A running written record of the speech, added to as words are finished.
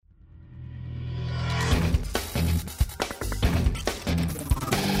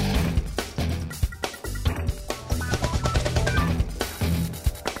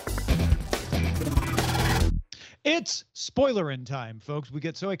It's Spoilerin time, folks. We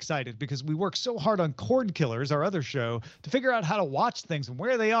get so excited because we work so hard on Cord Killers, our other show, to figure out how to watch things and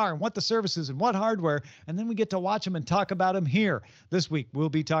where they are and what the services and what hardware, and then we get to watch them and talk about them here. This week, we'll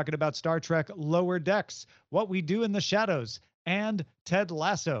be talking about Star Trek Lower Decks, What We Do in the Shadows, and Ted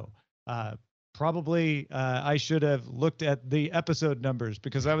Lasso. Probably I should have looked at the episode numbers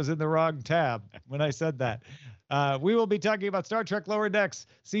because I was in the wrong tab when I said that. We will be talking about Star Trek Lower Decks,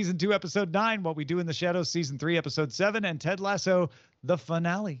 Season 2, Episode 9, What We Do in the Shadows, Season 3, Episode 7, and Ted Lasso, the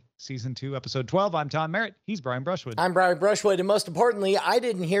finale, Season 2, Episode 12. I'm Tom Merritt. He's Brian Brushwood. I'm Brian Brushwood, and most importantly, I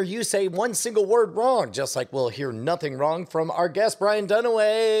didn't hear you say one single word wrong, just like we'll hear nothing wrong from our guest, Brian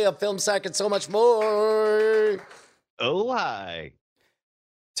Dunaway of Film Sack and so much more. Oh, hi.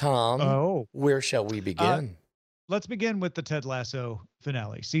 Tom, where shall we begin? Let's begin with the Ted Lasso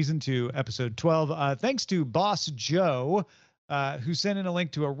finale, Season 2, Episode 12. Thanks to Boss Joe, who sent in a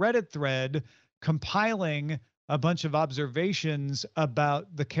link to a Reddit thread compiling a bunch of observations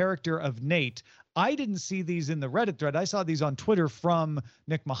about the character of Nate. I didn't see these in the Reddit thread. I saw these on Twitter from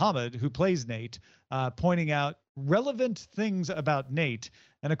Nick Muhammad, who plays Nate, pointing out relevant things about Nate.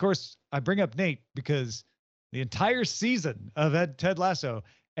 And of course, I bring up Nate because the entire season of Ted Lasso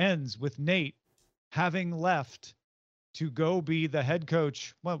ends with Nate having left to go be the head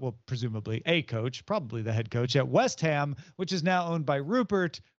coach, well, presumably a coach, probably the head coach at West Ham, which is now owned by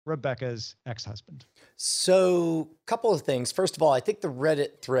Rupert, Rebecca's ex-husband. So, couple of things. First of all, I think the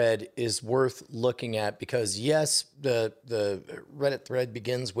Reddit thread is worth looking at because, yes, the Reddit thread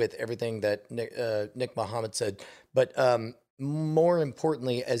begins with everything that Nick Muhammad said, but more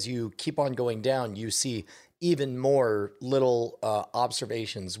importantly, as you keep on going down, you see even more little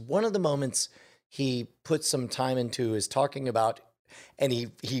observations. One of the moments he puts some time into is talking about, and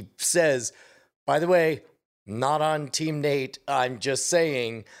he says, by the way, not on Team Nate, I'm just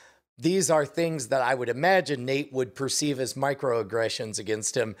saying these are things that I would imagine Nate would perceive as microaggressions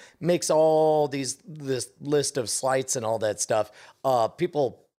against him. Makes all this list of slights and all that stuff.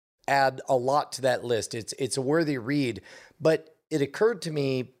 People add a lot to that list. It's a worthy read, but it occurred to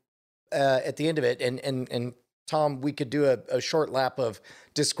me at the end of it, and Tom, we could do a short lap of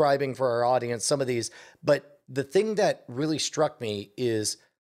describing for our audience some of these, but the thing that really struck me is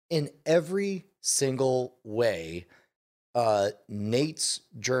in every single way, Nate's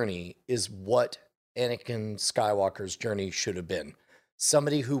journey is what Anakin Skywalker's journey should have been.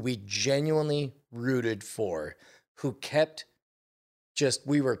 Somebody who we genuinely rooted for, who kept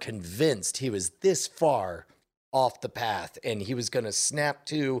we were convinced he was this far off the path and he was going to snap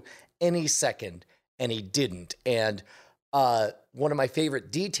to any second, and he didn't. And one of my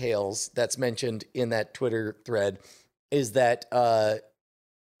favorite details that's mentioned in that Twitter thread is that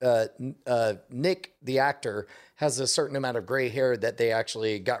Nick, the actor, has a certain amount of gray hair that they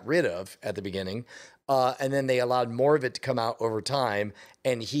actually got rid of at the beginning. And then they allowed more of it to come out over time.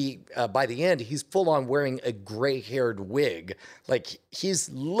 And he, by the end, he's full on wearing a gray-haired wig. Like, he's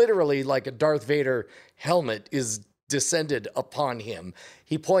literally like a Darth Vader helmet is descended upon him.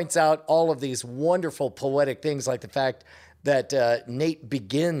 He points out all of these wonderful poetic things, like the fact that Nate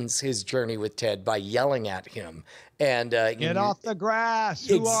begins his journey with Ted by yelling at him. And get off the grass.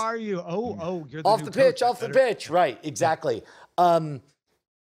 Who are you? Oh, you're the off new the pitch, coach. off the pitch. Right, exactly.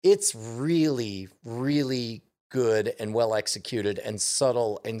 It's really, really good and well executed and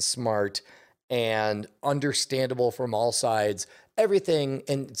subtle and smart and understandable from all sides. Everything,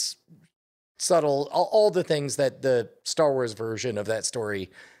 and it's subtle, all the things that the Star Wars version of that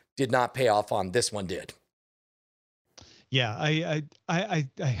story did not pay off on, this one did. Yeah,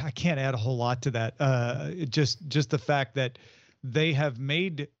 I can't add a whole lot to that. Just the fact that they have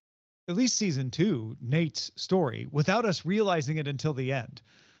made at least season 2 Nate's story without us realizing it until the end.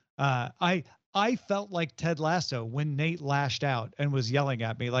 I felt like Ted Lasso when Nate lashed out and was yelling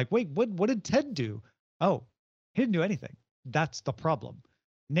at me like, wait, what did Ted do? Oh, he didn't do anything. That's the problem.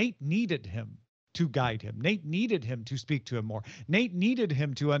 Nate needed him to guide him. Nate needed him to speak to him more. Nate needed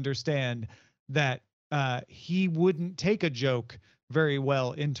him to understand that he wouldn't take a joke very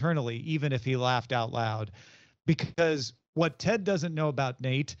well internally, even if he laughed out loud. Because what Ted doesn't know about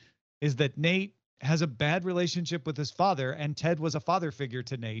Nate is that Nate has a bad relationship with his father, and Ted was a father figure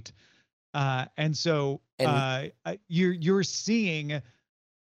to Nate. And so you're seeing,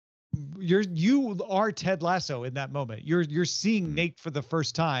 you are Ted Lasso in that moment. You're seeing Nate for the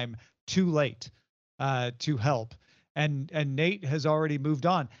first time too late to help. And Nate has already moved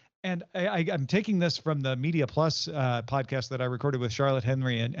on. And I'm taking this from the Media Plus podcast that I recorded with Charlotte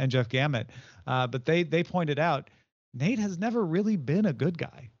Henry and Jeff Gamet. But they pointed out Nate has never really been a good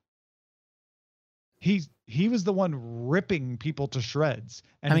guy. he was the one ripping people to shreds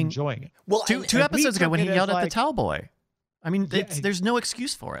and enjoying it. Well, two episodes ago when he yelled at the towel boy. I mean, there's no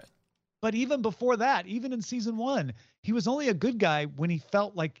excuse for it. But even before that, even in season 1, he was only a good guy when he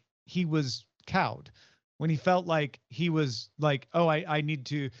felt like he was cowed, when he felt like he was like, oh, I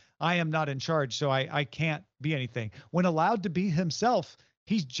am not in charge, so I can't be anything. When allowed to be himself,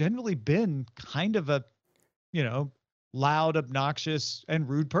 he's generally been kind of a, loud, obnoxious, and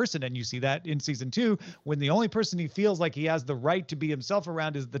rude person. And you see that in season 2, when the only person he feels like he has the right to be himself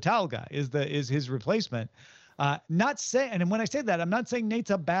around is the towel guy, is his replacement. And when I say that, I'm not saying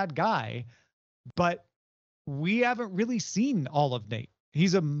Nate's a bad guy, but we haven't really seen all of Nate.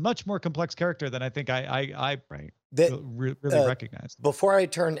 He's a much more complex character than I think I really recognized. Before I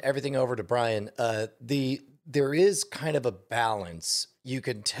turn everything over to Brian, there is kind of a balance. You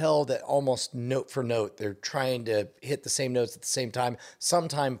can tell that almost note for note, they're trying to hit the same notes at the same time,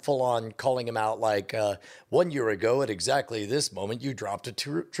 sometime full on calling him out like 1 year ago at exactly this moment, you dropped a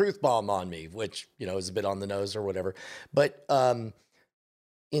truth bomb on me, which, is a bit on the nose or whatever. But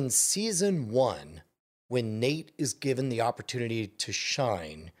in season 1, when Nate is given the opportunity to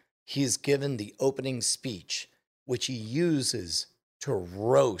shine, he's given the opening speech, which he uses to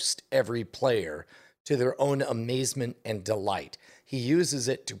roast every player to their own amazement and delight. He uses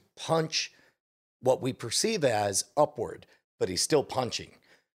it to punch what we perceive as upward, but he's still punching.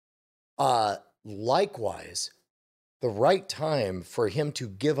 Likewise, the right time for him to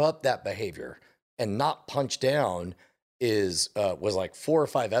give up that behavior and not punch down was like 4 or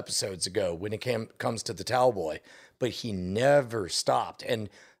 5 episodes ago when it comes to the towel boy, but he never stopped. And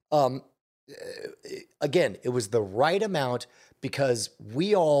again, it was the right amount because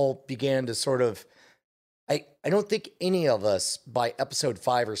we all began to sort of, I don't think any of us by episode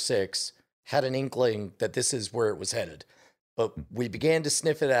 5 or 6 had an inkling that this is where it was headed. But we began to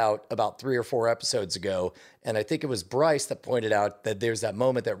sniff it out about 3 or 4 episodes ago. And I think it was Bryce that pointed out that there's that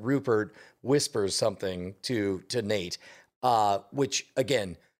moment that Rupert whispers something to Nate, which,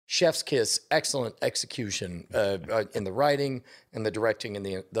 again, chef's kiss, excellent execution in the writing and the directing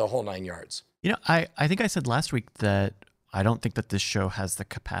and the whole 9 yards. I think I said last week that I don't think that this show has the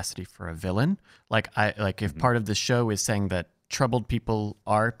capacity for a villain. If part of the show is saying that troubled people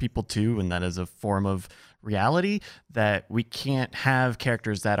are people too, and that is a form of reality, that we can't have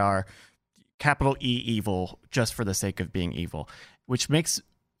characters that are capital E evil just for the sake of being evil, which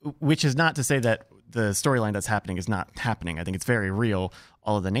is not to say that the storyline that's happening is not happening. I think it's very real,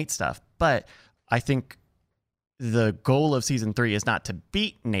 all of the Nate stuff. But I think the goal of season 3 is not to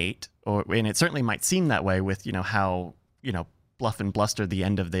beat Nate, and it certainly might seem that way with, how, bluff and bluster the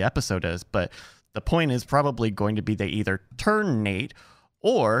end of the episode is. But the point is probably going to be they either turn Nate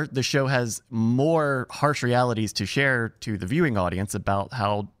or the show has more harsh realities to share to the viewing audience about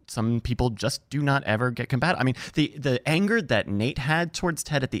how some people just do not ever get compatible. I mean, the anger that Nate had towards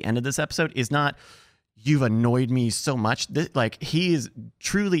Ted at the end of this episode is not, you've annoyed me so much. He is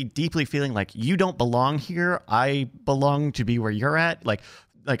truly deeply feeling like you don't belong here. I belong to be where you're at.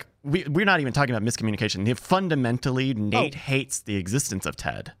 We're not even talking about miscommunication. Fundamentally, Nate hates the existence of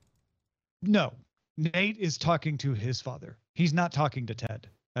Ted. No, Nate is talking to his father. He's not talking to Ted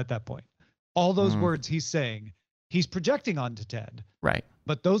at that point. All those words he's saying, he's projecting onto Ted. Right.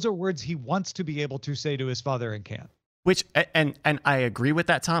 But those are words he wants to be able to say to his father and can't. Which, and I agree with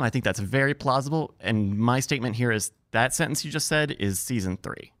that, Tom. I think that's very plausible. And my statement here is that sentence you just said is season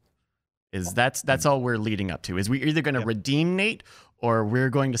 3. That's all we're leading up to. Is we're either going to redeem Nate or we're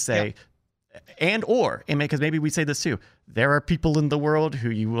going to say, because maybe we say this too, there are people in the world who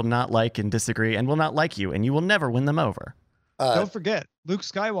you will not like and disagree and will not like you, and you will never win them over. Don't forget, Luke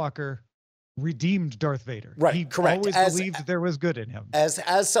Skywalker redeemed Darth Vader. Right, he correct. Always believed there was good in him. As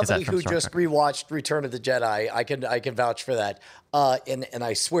somebody who just rewatched Return of the Jedi, I can vouch for that. And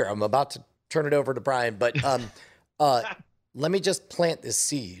I swear I'm about to turn it over to Brian, but let me just plant this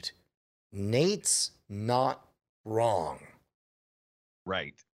seed. Nate's not wrong.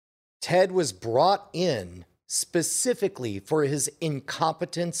 Right. Ted was brought in specifically for his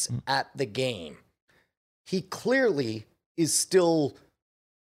incompetence at the game. He clearly is still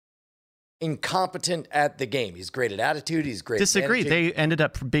incompetent at the game. He's great at attitude. He's great. Disagree. They ended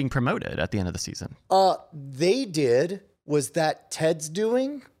up being promoted at the end of the season. They did. Was that Ted's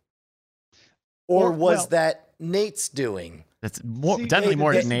doing? Or was that Nate's doing? It's definitely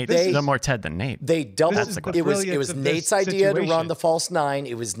more Nate. More Ted than Nate. They doubled. It was Nate's idea to run the false 9.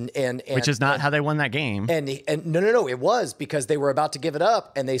 It was which is not how they won that game. And no. It was because they were about to give it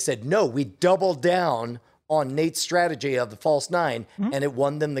up, and they said no. We doubled down on Nate's strategy of the false 9, and it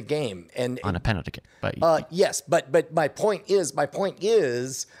won them the game. And on a penalty kick. But yes, but my point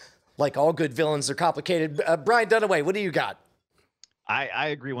is, Like all good villains are complicated. Brian Dunaway, what do you got? I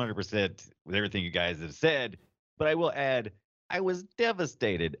agree 100% with everything you guys have said, but I will add, I was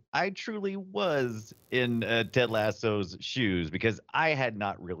devastated. I truly was in Ted Lasso's shoes because I had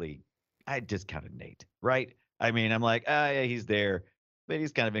not really, I discounted Nate, right? I mean, I'm like, yeah, he's there, but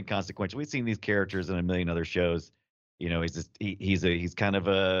he's kind of inconsequential. We've seen these characters in a million other shows. You know, he's kind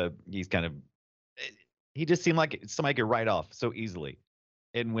of he just seemed like somebody could write off so easily.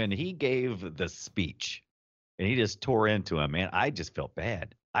 And when he gave the speech and he just tore into him, man, I just felt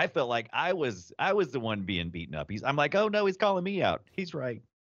bad. I felt like I was the one being beaten up. I'm like, oh no, he's calling me out. He's right.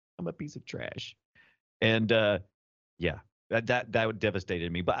 I'm a piece of trash. And yeah, that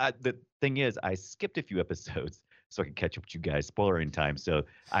devastated me. But the thing is, I skipped a few episodes so I could catch up with you guys. Spoilerin time. So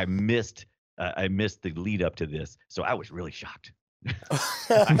I missed the lead up to this. So I was really shocked. I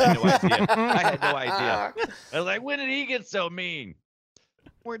had no idea. I was like, when did he get so mean?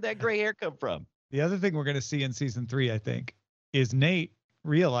 Where'd that gray hair come from? The other thing we're going to see in season 3, I think, is Nate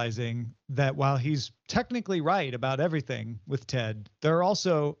realizing that while he's technically right about everything with Ted, there are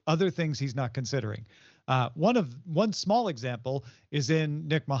also other things he's not considering. One small example is in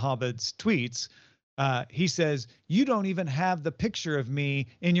Nick Mohammed's tweets. He says, "You don't even have the picture of me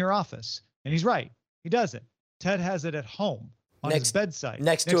in your office," and he's right. He doesn't. Ted has it at home on his bedside,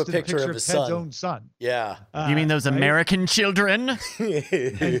 next to a picture of his Ted's son. own son. Yeah. You mean those American children?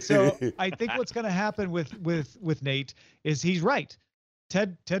 And so I think what's going to happen with Nate is he's right.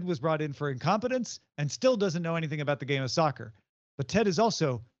 Ted was brought in for incompetence and still doesn't know anything about the game of soccer. But Ted is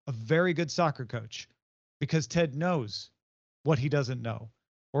also a very good soccer coach because Ted knows what he doesn't know,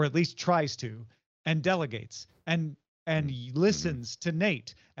 or at least tries to, and delegates and listens to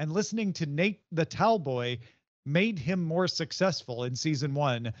Nate. And listening to Nate the towel boy made him more successful in season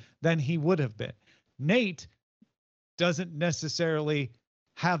 1 than he would have been. Nate doesn't necessarily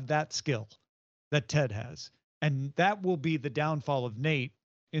have that skill that Ted has. And that will be the downfall of Nate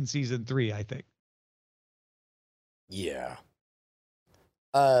in season 3, I think. Yeah.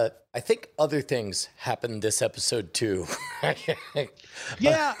 I think other things happened this episode too.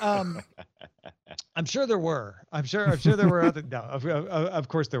 Yeah. I'm sure there were. I'm sure there were other. No, of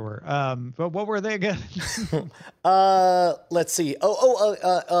course there were. But what were they again? Let's see.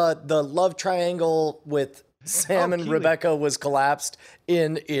 The love triangle with Sam and Keely. Rebecca was collapsed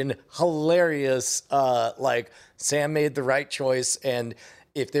in hilarious. Like Sam made the right choice, and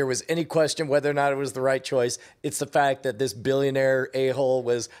if there was any question whether or not it was the right choice, it's the fact that this billionaire a-hole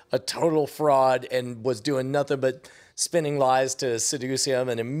was a total fraud and was doing nothing but spinning lies to seduce him,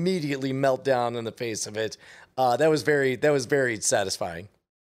 and immediately melt down in the face of it. That was very satisfying.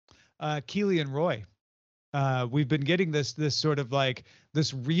 Keely and Roy. We've been getting this sort of like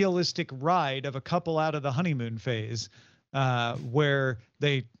this realistic ride of a couple out of the honeymoon phase, where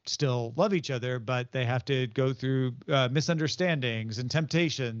they still love each other, but they have to go through misunderstandings and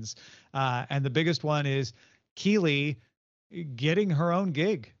temptations. And the biggest one is Keely getting her own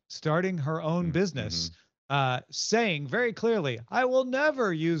gig, starting her own business. Saying very clearly, I will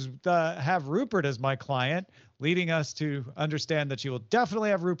never have Rupert as my client, leading us to understand that she will definitely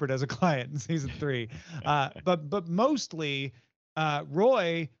have Rupert as a client in season 3. But mostly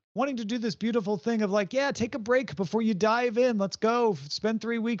Roy wanting to do this beautiful thing of like, yeah, take a break before you dive in. Let's go spend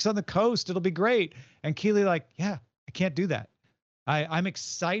 3 weeks on the coast. It'll be great. And Keely like, yeah, I can't do that. I'm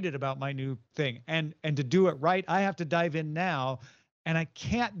excited about my new thing. And to do it right, I have to dive in now. And I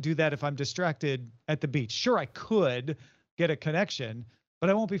can't do that if I'm distracted at the beach. Sure, I could get a connection,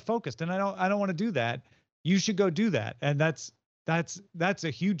 but I won't be focused, and I don't want to do that. You should go do that, and that's a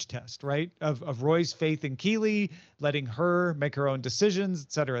huge test, right? Of Roy's faith in Keely, letting her make her own decisions,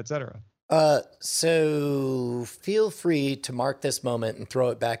 et cetera, et cetera. So feel free to mark this moment and throw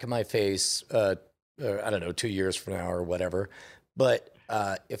it back in my face. I don't know, 2 years from now or whatever. But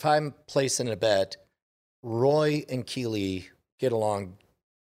if I'm placing a bet, Roy and Keely get along.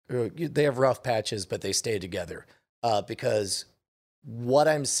 They have rough patches, but they stay together because what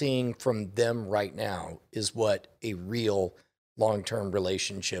I'm seeing from them right now is what a real long-term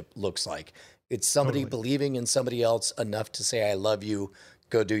relationship looks like. It's somebody believing in somebody else enough to say, I love you,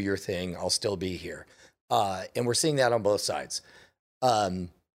 go do your thing, I'll still be here. And we're seeing that on both sides.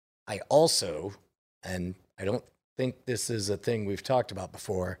 I also, and I don't think this is a thing we've talked about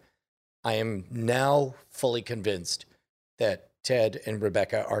before, I am now fully convinced that Ted and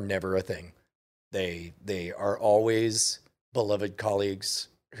Rebecca are never a thing. They are always beloved colleagues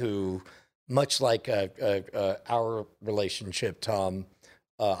who, much like our relationship, Tom,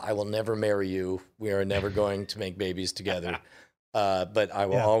 I will never marry you. We are never going to make babies together. But I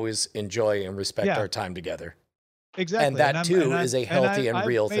will always enjoy and respect our time together. Exactly. And that too is a healthy and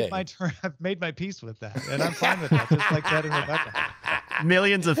real thing. I've made my peace with that, and I'm fine with that, just like Ted and Rebecca.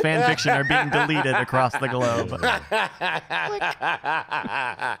 Millions of fan fiction are being deleted across the globe.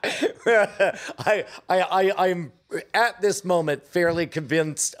 I'm at this moment fairly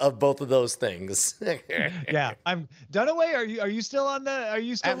convinced of both of those things. Yeah, I'm Dunaway. Are you still on the? Are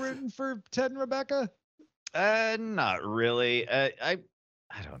you still rooting for Ted and Rebecca? Not really. I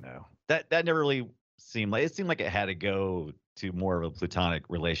don't know. That never really seemed like it had to go to more of a platonic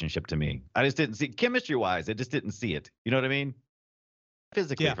relationship to me. I just didn't see chemistry wise. I just didn't see it. You know what I mean?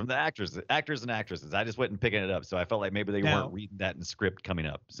 Physically, from the actors and actresses, I just wasn't picking it up. So I felt like maybe they weren't reading that in the script coming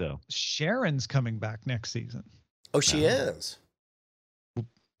up. So Sharon's coming back next season. Oh, she is.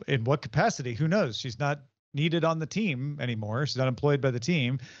 In what capacity? Who knows? She's not needed on the team anymore. She's not employed by the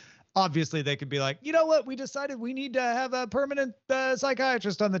team. Obviously, they could be like, you know what? We decided we need to have a permanent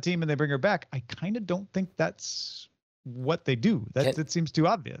psychiatrist on the team, and they bring her back. I kind of don't think that's what they do. That seems too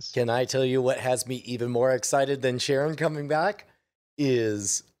obvious. Can I tell you what has me even more excited than Sharon coming back?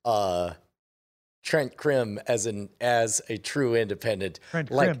 Is Trent Krim as a true independent. Trent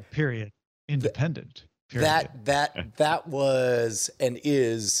Krim, period. Independent. Period. That was and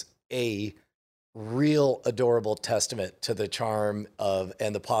is a real adorable testament to the charm of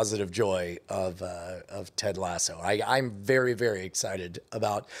and the positive joy of Ted Lasso. I'm very, very excited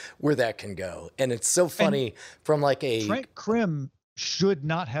about where that can go. And it's so funny from like a Trent Krim should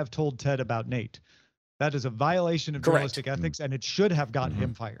not have told Ted about Nate. That is a violation of journalistic ethics, and it should have gotten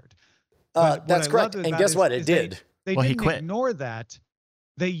him fired. That's correct. And guess what? It did. They didn't ignore that.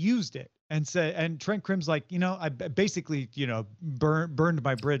 They used it and said, and Trent Krim's like, I basically, burned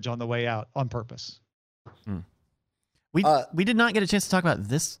my bridge on the way out on purpose. We did not get a chance to talk about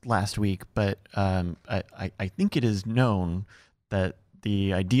this last week, but I think it is known that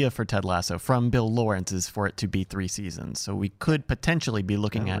the idea for Ted Lasso from Bill Lawrence is for it to be 3 seasons. So we could potentially be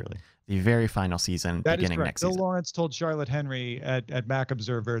looking at the very final season beginning next season. Bill Lawrence told Charlotte Henry at Mac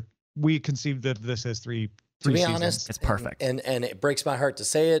Observer, we conceived of this as three to be seasons. honest, it's perfect. And it breaks my heart to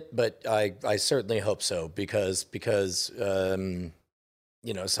say it, but I certainly hope so because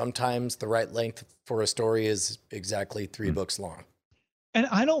sometimes the right length for a story is exactly 3 books long. And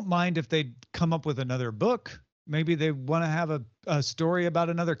I don't mind if they come up with another book. Maybe they want to have a story about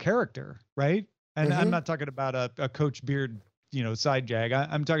another character, right? And I'm not talking about a Coach Beard, side jag.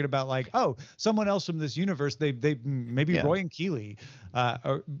 I'm talking about like, someone else from this universe. They maybe Roy and Keeley,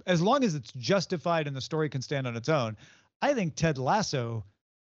 or as long as it's justified and the story can stand on its own. I think Ted Lasso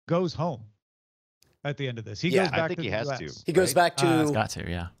goes home at the end of this. He goes back I think to he the has US, to. He goes back to. He's got to,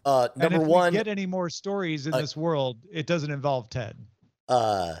 yeah. Number and if one. we get any more stories in this world, it doesn't involve Ted.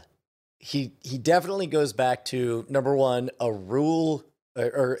 He definitely goes back to number one, a rule.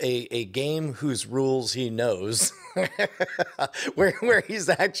 Or a game whose rules he knows, where he's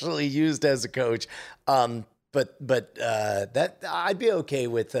actually used as a coach. But that I'd be okay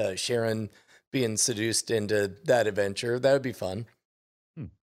with Sharon being seduced into that adventure. That would be fun.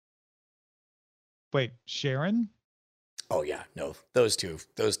 Wait, Sharon? Oh yeah, no, those two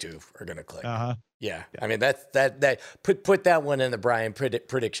are gonna click. Yeah, I mean that put that one in the Brian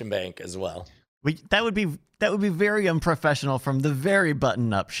prediction bank as well. That would be very unprofessional from the very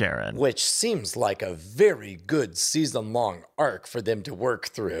button-up Sharon. Which seems like a very good season-long arc for them to work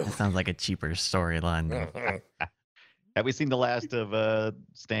through. That sounds like a cheaper storyline. Have we seen the last of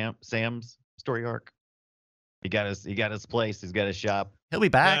Sam's story arc? He got his place. He's got his shop. He'll be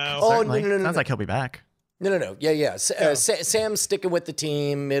back. No. No. Sounds like he'll be back. No. Yeah. Sam's sticking with the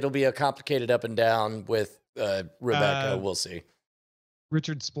team. It'll be a complicated up and down with Rebecca. We'll see.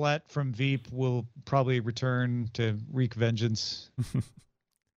 Richard Splett from Veep will probably return to wreak vengeance.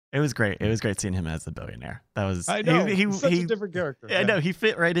 It was great. It was great seeing him as the billionaire. That was I know he's such a different character. I know he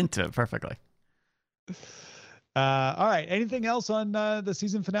fit right into it perfectly. All right. Anything else on the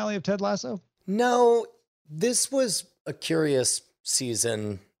season finale of Ted Lasso? No. This was a curious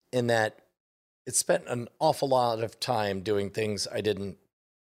season in that it spent an awful lot of time doing things I didn't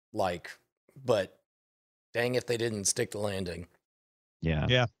like, but dang if they didn't stick the landing.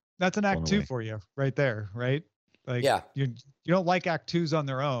 Yeah. That's an act 2 for you right there, right? Like, you don't like act 2s on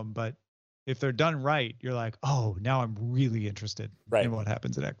their own, but if they're done right, you're like, oh, now I'm really interested in what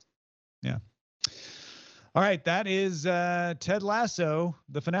happens in act. Yeah. All right. That is Ted Lasso,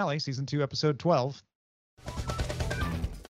 the finale, season 2, episode 12.